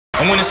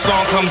when the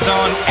song comes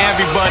on,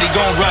 everybody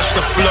gon' rush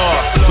the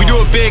floor. We do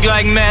it big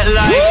like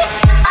MetLife.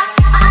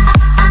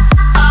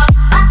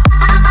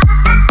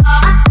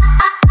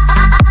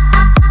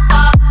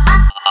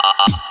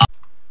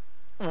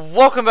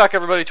 Welcome back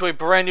everybody to a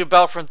brand new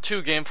Battlefront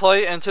 2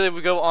 gameplay, and today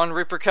we go on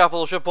Reaper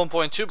Capital Ship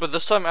 1.2, but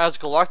this time as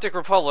Galactic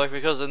Republic,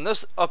 because in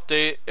this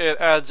update it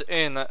adds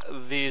in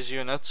these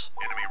units.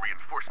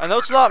 I know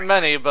it's not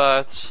many,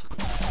 but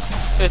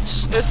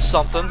it's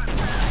something.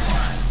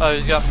 Oh,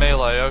 he's got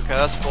melee, okay,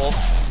 that's cool.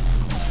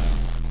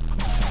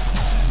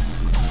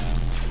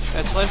 And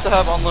it's nice to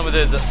have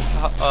unlimited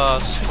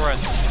sprint.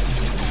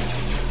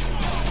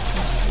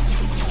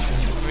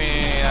 I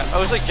mean, I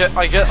always like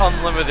I get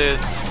unlimited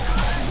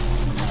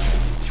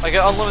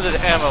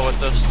ammo with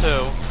this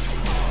too.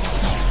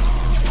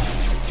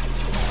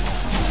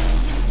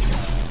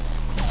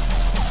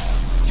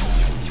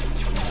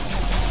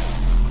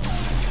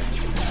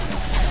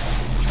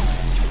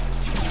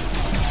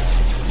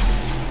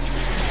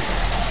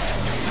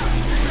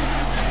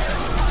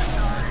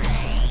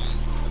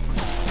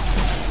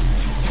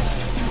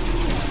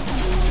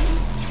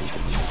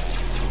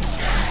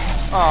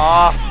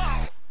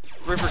 Ah,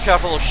 Reaper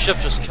Capital ship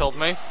just killed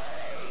me.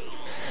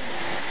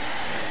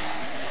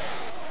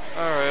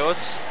 Alright,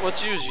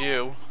 let's use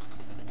you.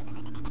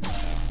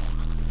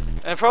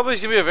 And probably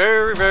it's gonna be a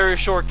very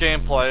short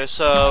gameplay,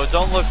 so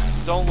don't look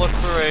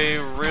for a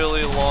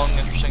really long,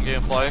 interesting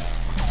gameplay.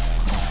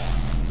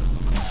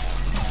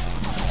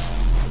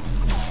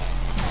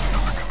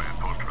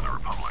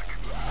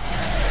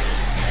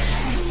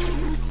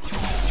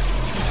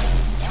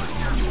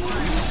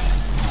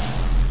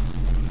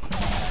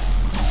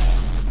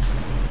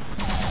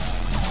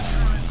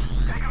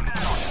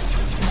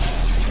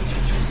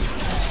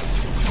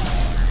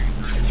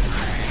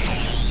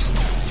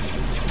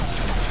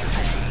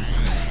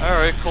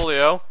 Alright,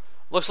 coolio.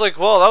 Looks like,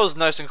 well, that was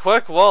nice and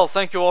quick. Well,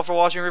 thank you all for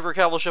watching Reaper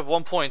Capital Ship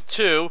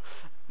 1.2.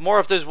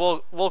 More updates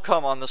will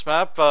come on this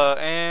map,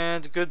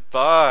 and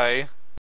goodbye.